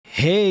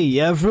Hey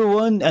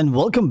everyone, and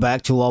welcome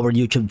back to our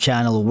YouTube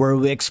channel where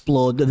we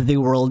explore the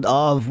world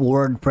of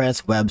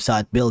WordPress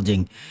website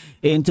building.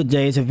 In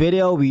today's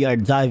video, we are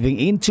diving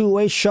into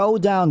a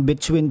showdown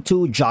between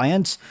two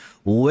giants,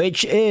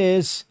 which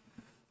is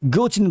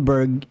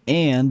Gutenberg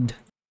and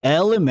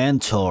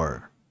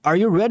Elementor. Are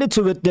you ready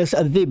to witness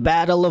the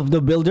battle of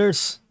the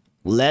builders?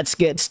 Let's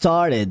get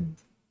started.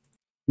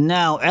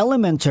 Now,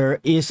 Elementor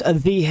is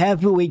the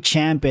heavyweight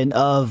champion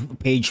of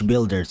page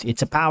builders.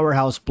 It's a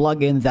powerhouse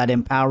plugin that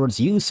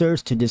empowers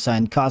users to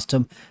design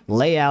custom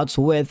layouts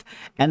with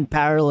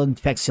unparalleled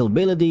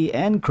flexibility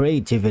and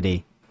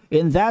creativity.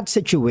 In that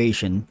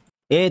situation,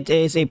 it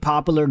is a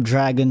popular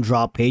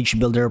drag-and-drop page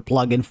builder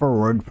plugin for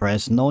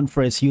WordPress, known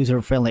for its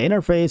user-friendly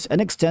interface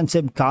and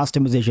extensive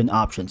customization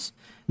options.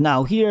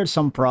 Now, here are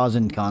some pros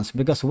and cons,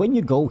 because when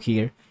you go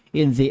here,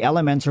 in the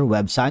Elementor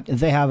website,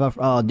 they have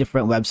a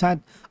different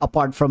website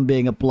apart from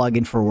being a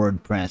plugin for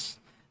WordPress.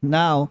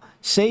 Now,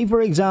 say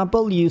for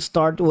example, you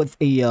start with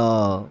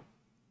a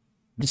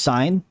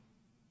design.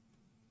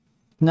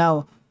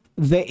 Now,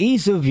 the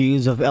ease of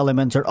use of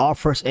Elementor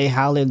offers a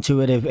highly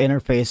intuitive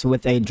interface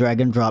with a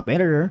drag and drop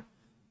editor,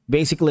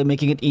 basically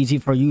making it easy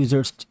for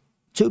users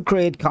to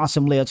create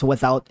custom layouts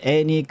without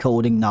any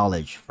coding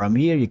knowledge. From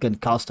here, you can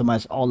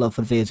customize all of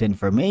this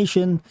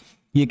information.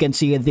 You can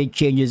see the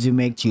changes you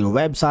make to your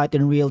website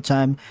in real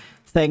time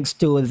thanks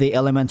to the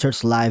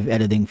Elementor's live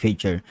editing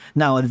feature.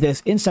 Now,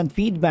 this instant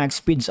feedback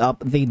speeds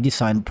up the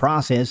design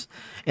process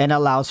and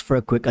allows for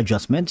quick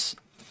adjustments.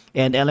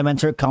 And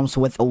Elementor comes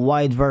with a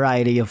wide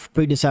variety of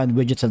pre-designed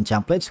widgets and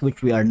templates,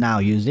 which we are now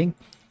using.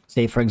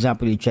 Say, for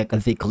example, you check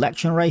the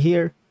collection right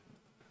here.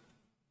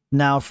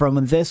 Now,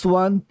 from this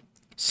one,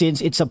 since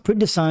it's a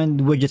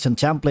pre-designed widgets and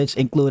templates,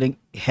 including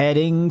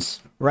headings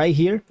right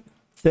here,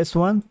 this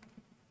one,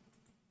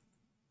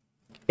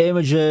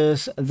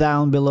 images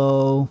down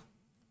below,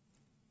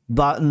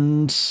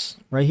 buttons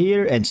right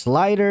here, and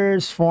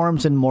sliders,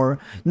 forms, and more.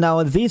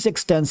 Now, this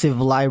extensive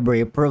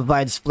library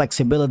provides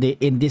flexibility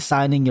in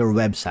designing your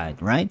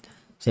website, right?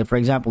 Say, for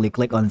example, you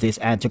click on this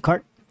add to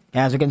cart.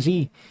 As you can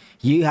see,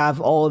 you have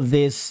all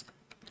these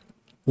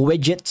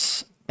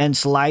widgets and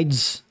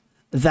slides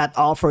that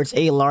offers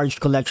a large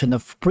collection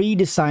of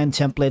pre-designed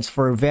templates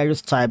for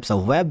various types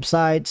of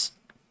websites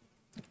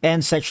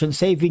and sections,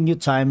 saving you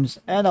times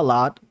and a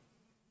lot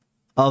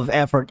of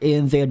effort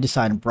in their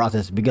design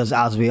process, because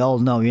as we all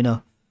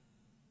know,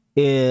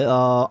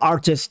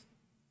 artist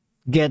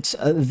gets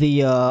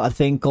a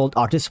thing called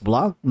artist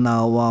block.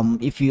 Now,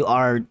 if you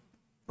are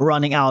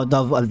running out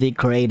of the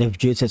creative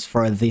juices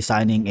for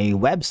designing a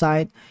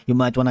website, you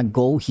might want to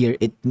go here.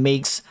 It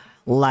makes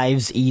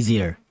lives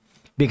easier,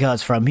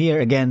 because from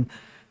here again,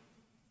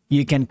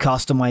 you can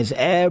customize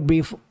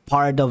every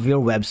part of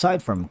your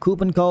website, from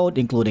coupon code,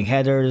 including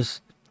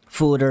headers,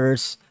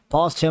 footers,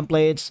 post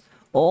templates.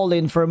 All the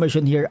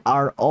information here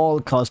are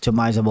all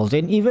customizable,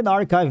 and even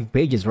archive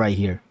pages right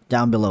here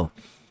down below,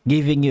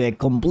 giving you a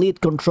complete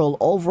control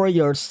over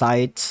your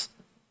site's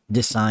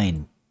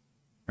design,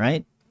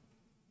 right?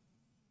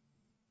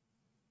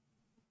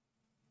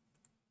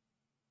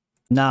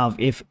 Now,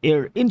 if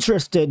you're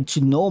interested to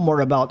know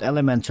more about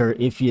Elementor,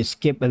 if you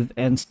skip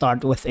and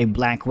start with a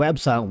blank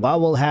website,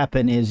 what will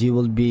happen is you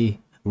will be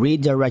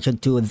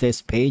redirected to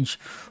this page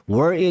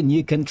wherein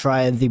you can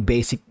try the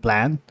basic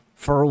plan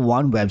for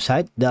one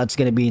website. That's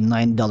going to be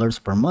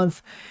 $9 per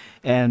month.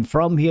 And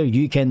from here,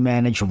 you can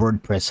manage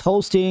WordPress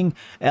hosting,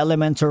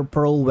 Elementor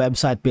Pro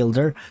website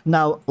builder.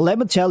 Now, let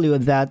me tell you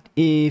that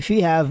if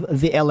you have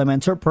the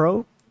Elementor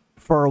Pro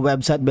for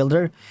website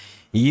builder,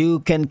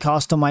 you can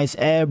customize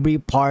every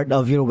part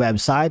of your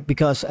website,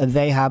 because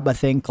they have a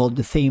thing called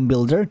the theme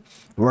builder,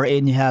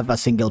 wherein you have a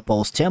single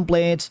post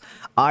templates,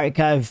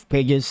 archive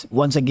pages,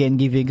 once again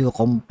giving you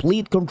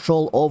complete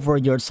control over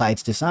your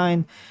site's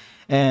design.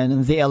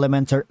 And the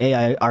Elementor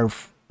AI are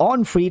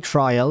on free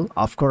trial.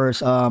 Of course,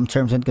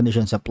 terms and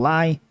conditions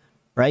apply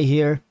right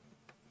here.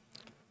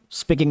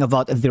 Speaking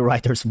about the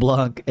writer's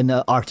block and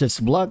the artist's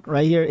block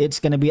right here, it's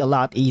going to be a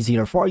lot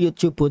easier for you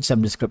to put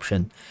some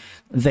description.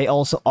 They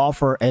also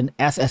offer an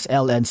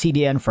SSL and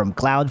CDN from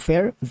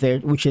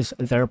Cloudflare, which is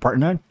their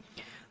partner.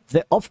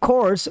 Of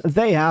course,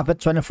 they have a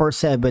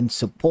 24/7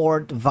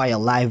 support via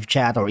live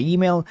chat or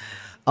email.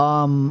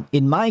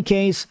 In my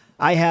case,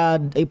 I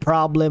had a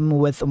problem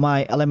with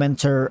my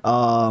Elementor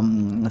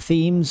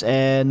themes,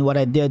 and what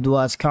I did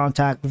was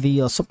contact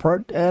the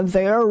support, and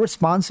they are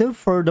responsive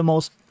for the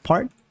most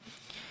part.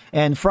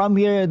 And from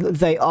here,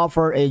 they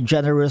offer a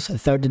generous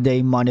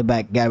 30-day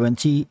money-back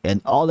guarantee.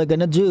 And all they're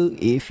gonna do,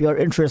 if you're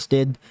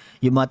interested,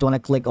 you might want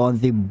to click on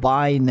the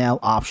buy now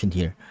option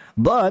here.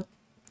 But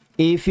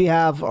if you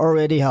have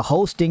already a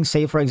hosting,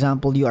 say for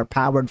example you are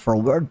powered for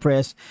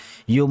WordPress,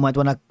 you might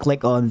want to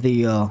click on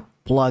the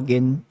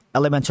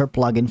Elementor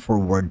plugin for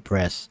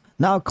WordPress.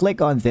 Now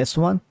click on this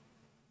one.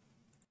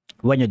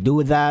 When you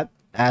do that,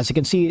 as you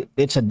can see,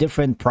 it's a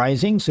different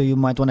pricing, so you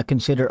might want to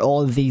consider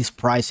all these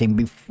pricing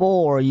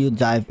before you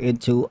dive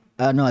into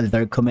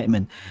another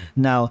commitment.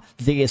 Now,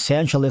 the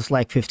essential is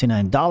like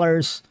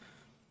 $59.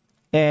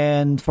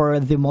 And for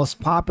the most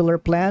popular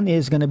plan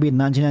is going to be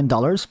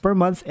 $99 per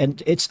month,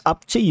 and it's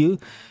up to you.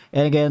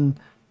 And again,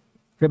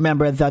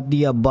 remember that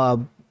the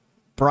above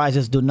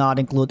prices do not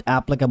include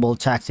applicable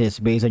taxes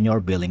based on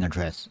your billing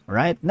address. All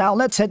right, now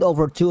let's head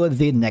over to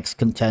the next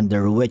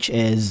contender, which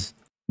is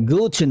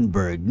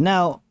Gutenberg.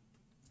 Now,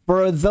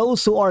 for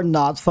those who are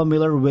not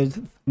familiar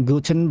with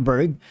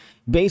Gutenberg,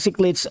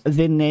 basically it's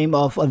the name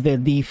of the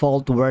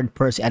default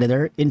WordPress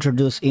editor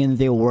introduced in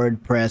the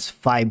WordPress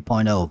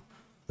 5.0.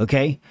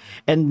 Okay,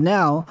 and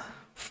now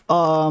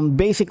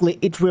basically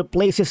it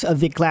replaces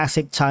the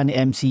classic tiny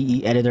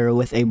MCE editor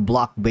with a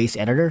block-based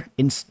editor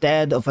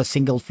instead of a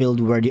single field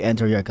where you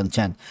enter your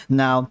content.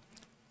 Now,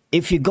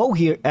 if you go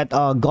here at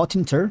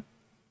Gutenberg,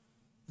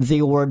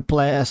 the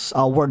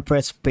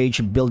WordPress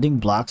page building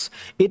blocks,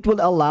 it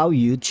will allow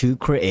you to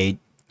create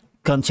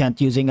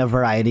content using a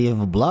variety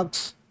of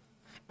blocks,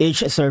 each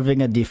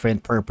serving a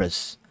different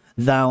purpose.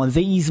 Now,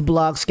 these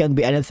blocks can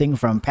be anything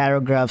from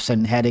paragraphs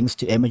and headings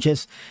to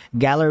images,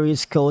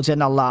 galleries, codes,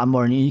 and a lot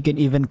more. And you can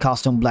even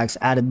custom blocks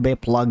added by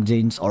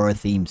plugins or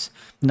themes.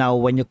 Now,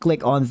 when you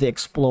click on the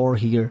Explore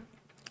here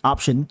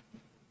option,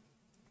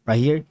 right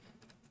here,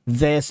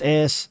 this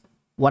is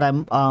what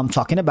I'm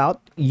talking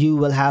about. You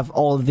will have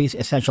all these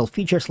essential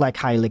features like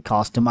highly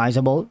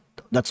customizable.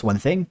 That's one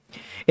thing.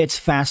 It's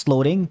fast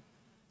loading,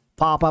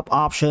 pop-up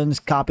options,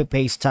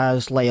 copy-paste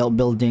styles, layout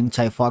building,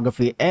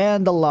 typography,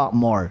 and a lot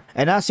more.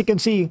 And as you can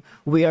see,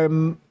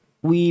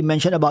 we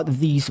mentioned about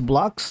these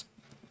blocks.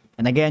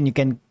 And again, you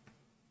can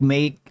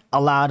make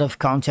a lot of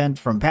content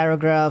from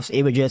paragraphs,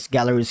 images,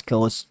 galleries,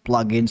 codes,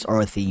 plugins,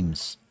 or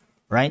themes,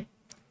 right?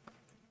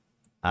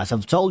 As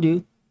I've told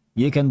you,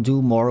 you can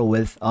do more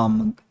with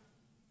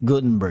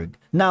Gutenberg.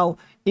 Now,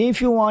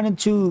 if you wanted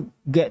to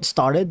get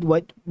started,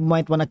 what you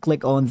might want to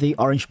click on the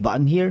orange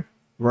button here,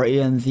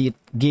 wherein it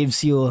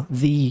gives you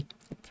the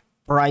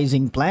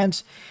pricing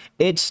plans.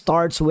 It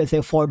starts with a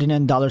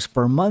 $49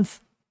 per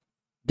month.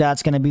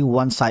 That's going to be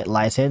one site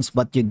license,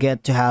 but you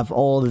get to have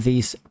all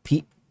these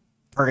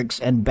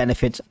perks and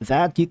benefits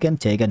that you can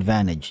take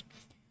advantage.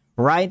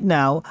 Right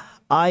now,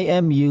 I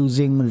am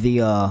using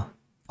the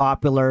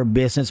popular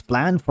business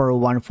plan for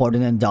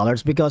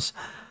 $149 because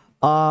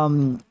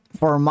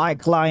for my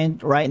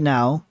client right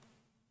now,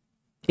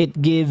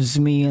 it gives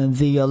me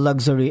the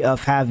luxury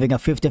of having a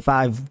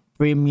 55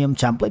 premium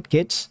template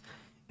kits.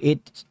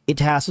 It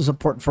has a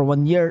support for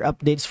 1 year,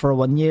 updates for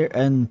 1 year,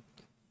 and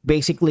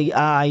basically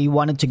I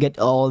wanted to get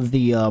all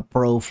the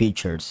pro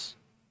features.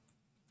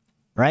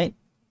 Right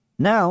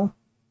now,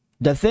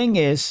 the thing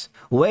is,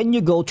 when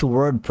you go to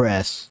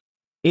WordPress,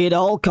 it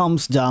all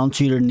comes down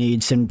to your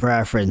needs and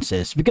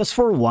preferences. Because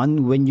for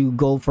one, when you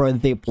go for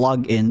the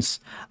plugins,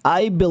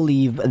 I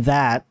believe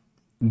that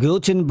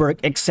Gutenberg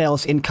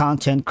excels in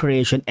content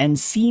creation and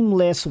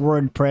seamless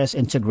WordPress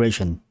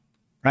integration.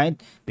 Right?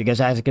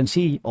 Because as you can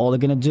see, all you're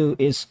gonna do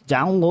is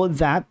download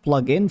that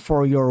plugin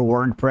for your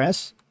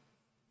WordPress.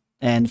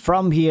 And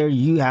from here,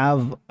 you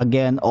have,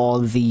 again, all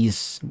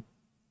these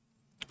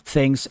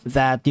things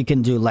that you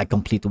can do, like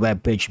complete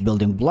web page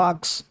building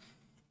blocks,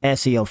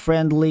 SEO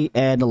friendly,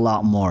 and a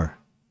lot more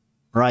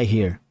right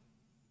here.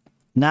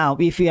 Now,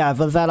 if you have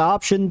that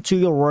option to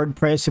your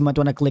WordPress, you might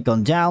want to click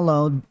on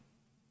download.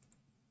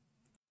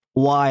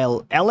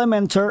 While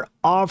Elementor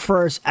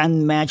offers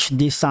unmatched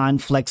design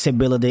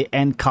flexibility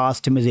and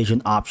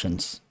customization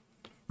options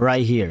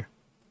right here.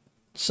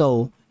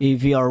 So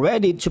if you are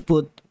ready to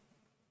put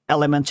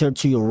Elementor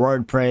to your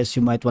WordPress,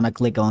 you might want to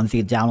click on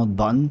the download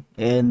button,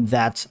 and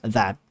that's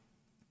that.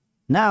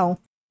 Now,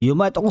 you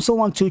might also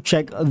want to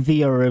check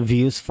the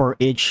reviews for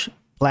each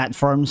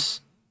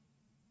platforms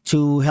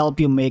to help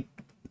you make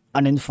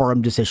an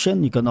informed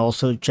decision. You can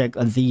also check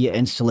the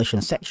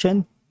installation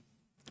section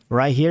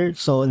right here.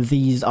 So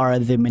these are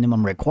the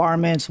minimum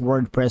requirements,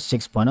 WordPress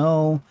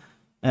 6.0,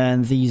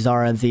 and these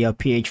are the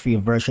PHP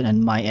version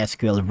and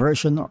MySQL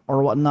version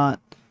or whatnot.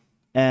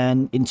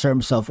 And in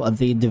terms of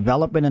the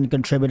development and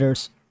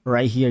contributors,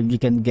 right here you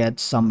can get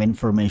some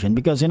information,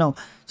 because you know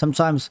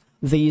sometimes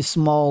the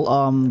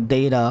small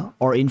data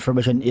or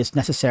information is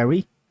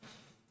necessary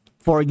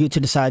for you to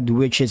decide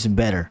which is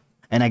better.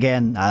 And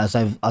again,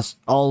 as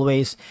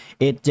always,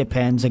 it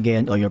depends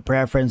again on your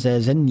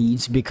preferences and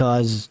needs,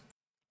 because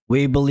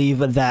we believe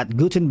that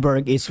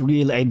Gutenberg is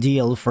really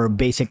ideal for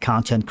basic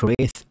content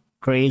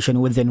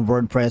creation within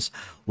WordPress,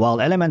 while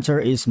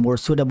Elementor is more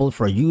suitable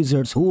for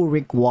users who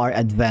require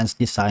advanced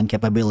design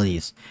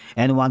capabilities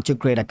and want to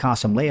create a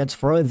custom layouts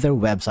for their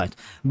website.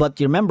 But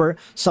remember,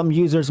 some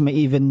users may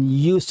even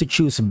use to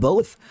choose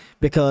both,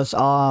 because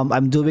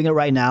I'm doing it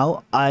right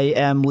now. I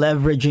am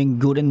leveraging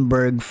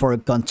Gutenberg for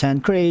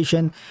content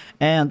creation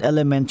and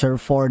Elementor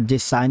for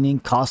designing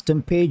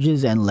custom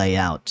pages and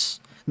layouts.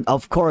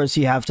 Of course,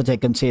 you have to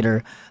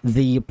consider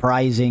the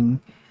pricing,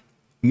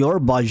 your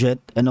budget,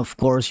 and of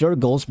course your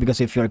goals,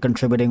 because if you're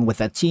contributing with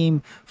a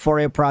team for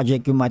a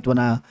project, you might want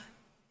to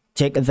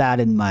take that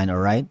in mind. All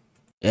right.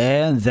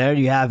 And there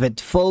you have it,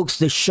 folks,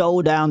 the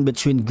showdown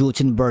between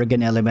Gutenberg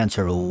and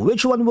Elementor.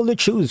 Which one will you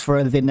choose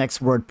for the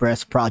next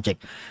WordPress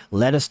project?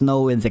 Let us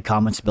know in the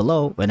comments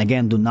below. And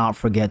again, do not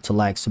forget to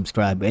like,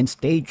 subscribe, and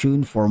stay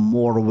tuned for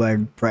more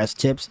WordPress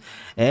tips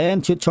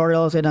and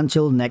tutorials. And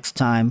until next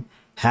time,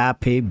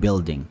 happy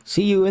building.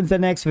 See you in the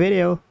next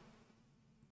video.